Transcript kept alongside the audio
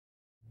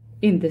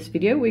In this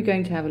video, we're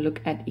going to have a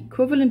look at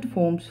equivalent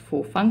forms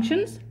for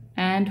functions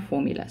and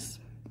formulas.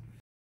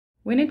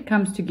 When it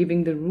comes to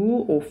giving the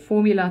rule or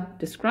formula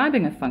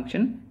describing a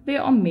function,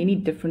 there are many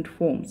different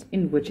forms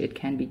in which it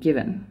can be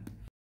given.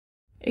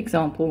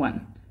 Example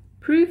 1.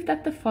 Prove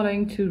that the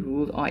following two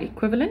rules are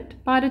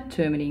equivalent by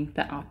determining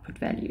the output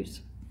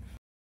values.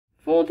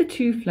 For the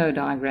two flow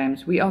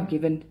diagrams, we are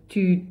given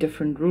two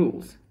different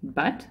rules,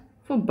 but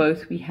for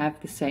both we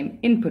have the same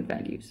input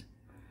values.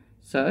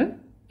 So,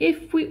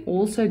 if we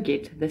also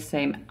get the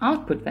same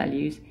output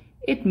values,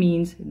 it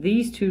means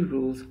these two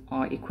rules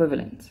are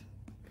equivalent.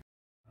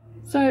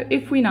 So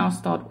if we now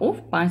start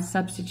off by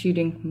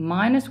substituting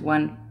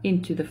 -1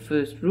 into the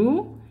first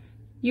rule,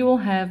 you will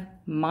have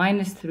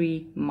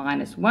 -3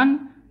 minus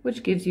 1,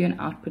 which gives you an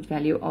output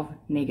value of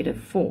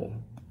 -4.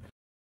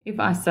 If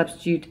I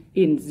substitute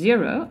in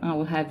 0, I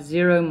will have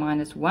 0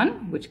 minus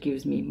 1, which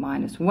gives me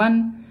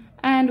 -1.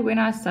 And when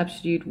I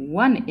substitute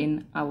 1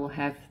 in, I will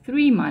have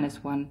 3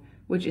 minus 1,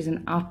 which is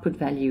an output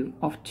value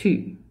of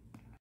 2.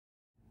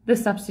 The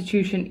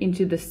substitution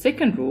into the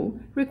second rule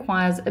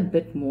requires a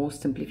bit more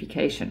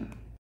simplification.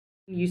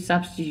 When you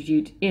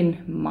substitute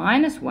in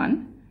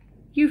 -1,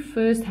 you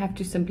first have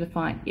to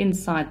simplify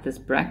inside this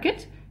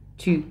bracket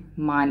to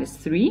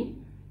 -3,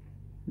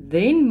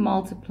 then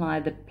multiply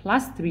the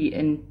 +3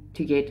 in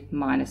to get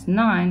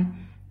 -9,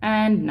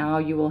 and now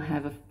you will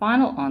have a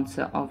final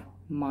answer of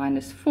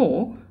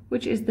 -4,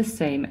 which is the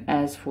same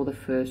as for the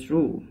first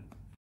rule.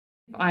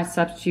 If I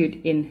substitute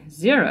in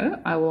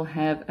 0, I will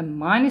have a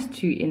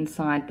 -2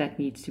 inside that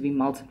needs to be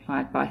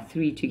multiplied by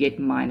 3 to get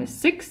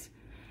 -6.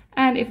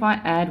 And if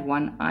I add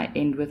 1, I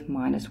end with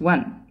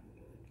 -1.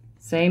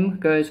 Same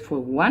goes for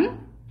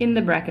 1. In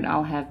the bracket,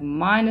 I'll have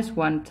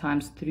 -1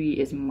 times 3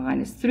 is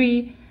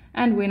 -3.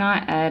 And when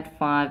I add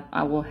 5,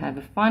 I will have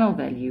a final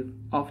value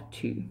of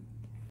 2.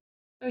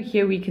 So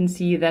here we can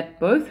see that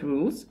both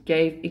rules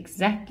gave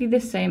exactly the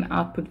same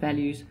output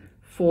values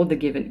for the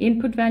given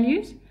input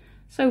values.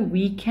 So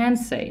we can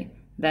say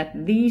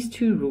that these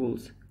two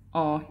rules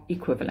are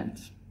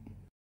equivalent.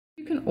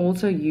 You can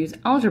also use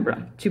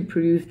algebra to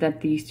prove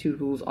that these two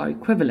rules are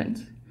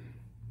equivalent.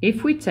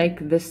 If we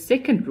take the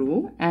second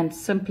rule and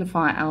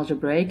simplify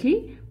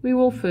algebraically, we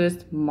will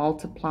first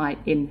multiply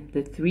in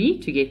the 3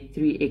 to get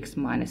 3x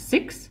minus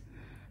 6.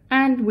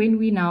 And when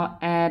we now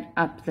add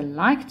up the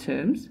like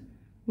terms,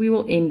 we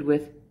will end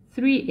with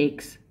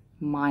 3x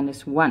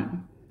minus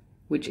 1,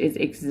 which is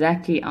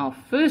exactly our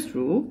first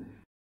rule,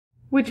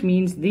 which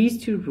means these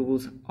two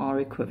rules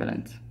are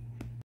equivalent.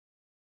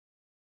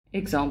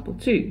 Example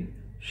 2.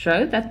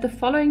 Show that the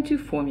following two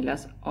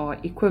formulas are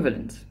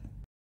equivalent.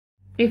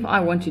 If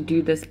I want to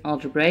do this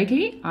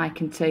algebraically, I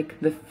can take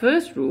the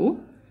first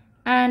rule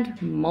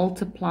and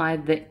multiply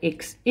the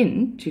x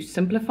in to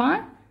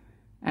simplify.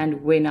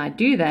 And when I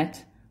do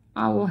that,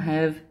 I will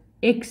have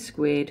x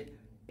squared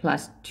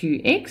plus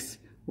 2x,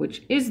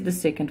 which is the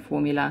second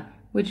formula,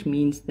 which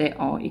means they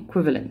are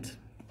equivalent.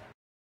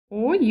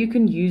 Or you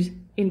can use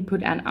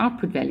input and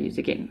output values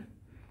again.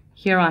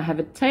 Here I have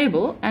a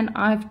table and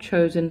I've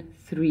chosen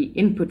 3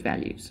 input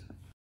values.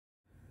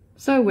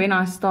 So when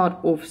I start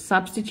off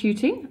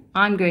substituting,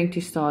 I'm going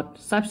to start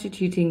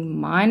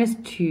substituting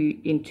 -2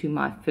 into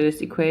my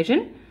first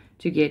equation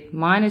to get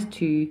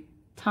 -2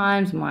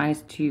 times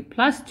 -2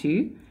 plus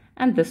 2,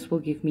 and this will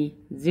give me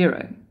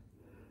 0.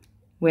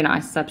 When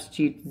I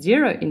substitute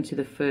 0 into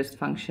the first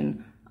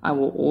function, I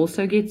will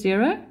also get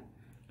 0.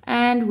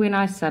 And when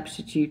I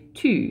substitute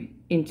 2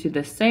 into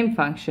the same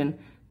function,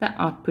 the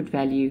output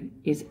value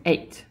is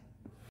 8.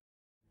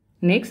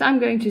 Next, I'm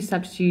going to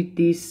substitute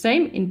these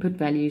same input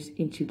values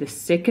into the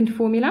second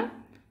formula.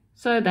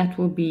 So that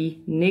will be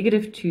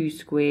 -2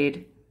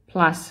 squared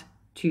plus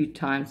 2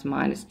 times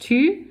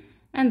 -2.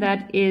 And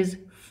that is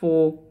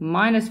 4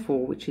 minus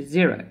 4, which is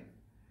 0.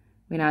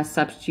 When I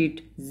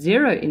substitute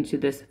 0 into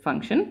this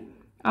function,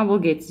 I will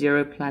get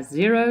 0 plus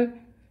 0.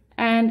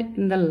 And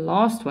in the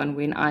last one,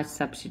 when I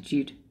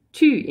substitute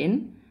 2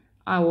 in,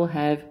 I will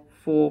have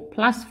 4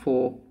 plus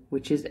 4,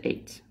 which is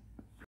 8.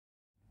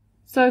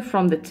 So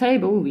from the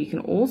table, we can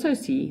also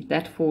see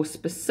that for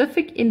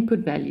specific input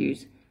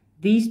values,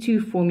 these two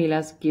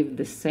formulas give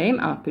the same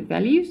output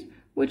values,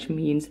 which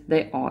means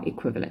they are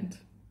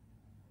equivalent.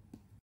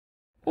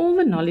 All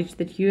the knowledge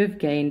that you have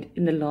gained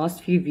in the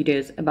last few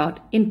videos about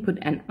input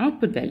and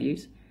output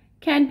values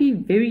can be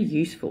very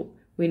useful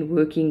when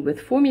working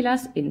with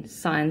formulas in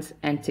science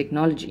and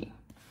technology.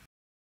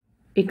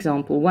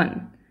 Example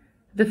 1.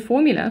 The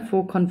formula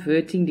for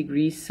converting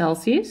degrees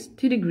Celsius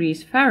to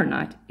degrees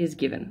Fahrenheit is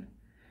given.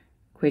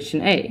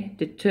 Question A.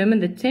 Determine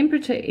the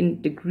temperature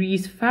in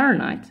degrees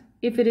Fahrenheit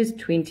if it is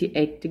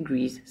 28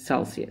 degrees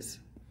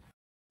Celsius.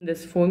 In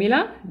this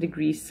formula,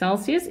 degrees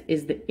Celsius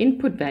is the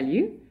input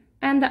value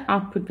and the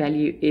output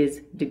value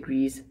is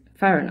degrees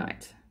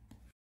Fahrenheit.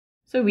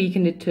 So we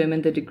can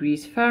determine the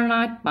degrees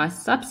Fahrenheit by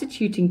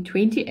substituting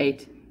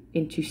 28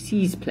 into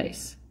C's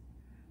place.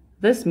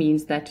 This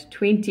means that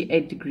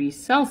 28 degrees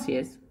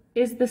Celsius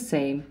is the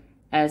same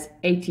as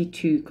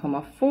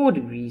 82,4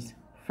 degrees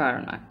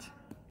Fahrenheit.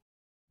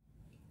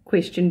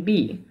 Question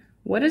B.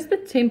 What is the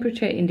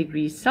temperature in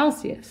degrees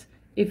Celsius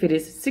if it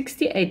is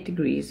 68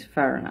 degrees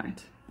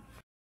Fahrenheit?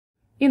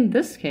 In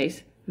this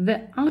case,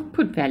 the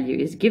output value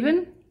is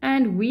given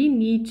and we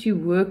need to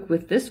work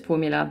with this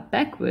formula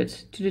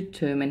backwards to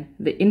determine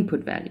the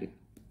input value.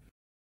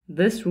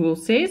 This rule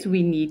says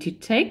we need to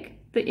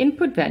take the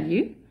input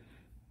value,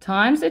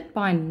 times it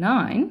by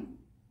 9,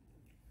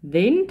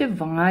 then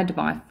divide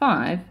by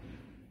 5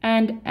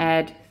 and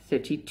add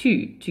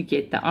 32 to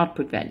get the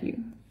output value.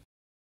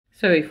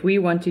 So if we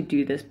want to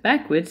do this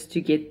backwards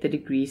to get the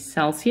degrees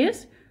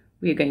Celsius,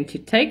 we are going to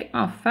take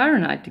our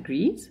Fahrenheit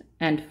degrees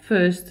and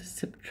first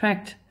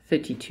subtract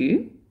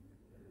 32.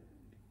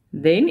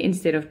 Then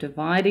instead of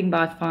dividing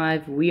by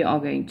 5, we are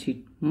going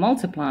to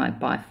multiply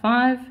by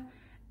 5,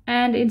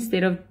 and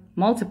instead of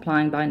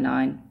multiplying by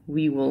 9,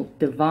 we will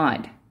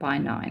divide by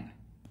 9.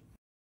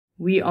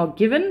 We are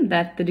given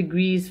that the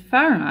degrees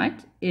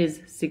Fahrenheit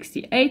is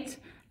 68,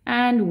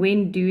 and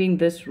when doing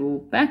this rule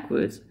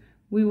backwards,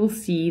 we will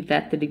see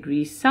that the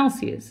degrees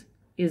Celsius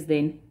is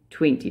then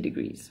 20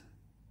 degrees.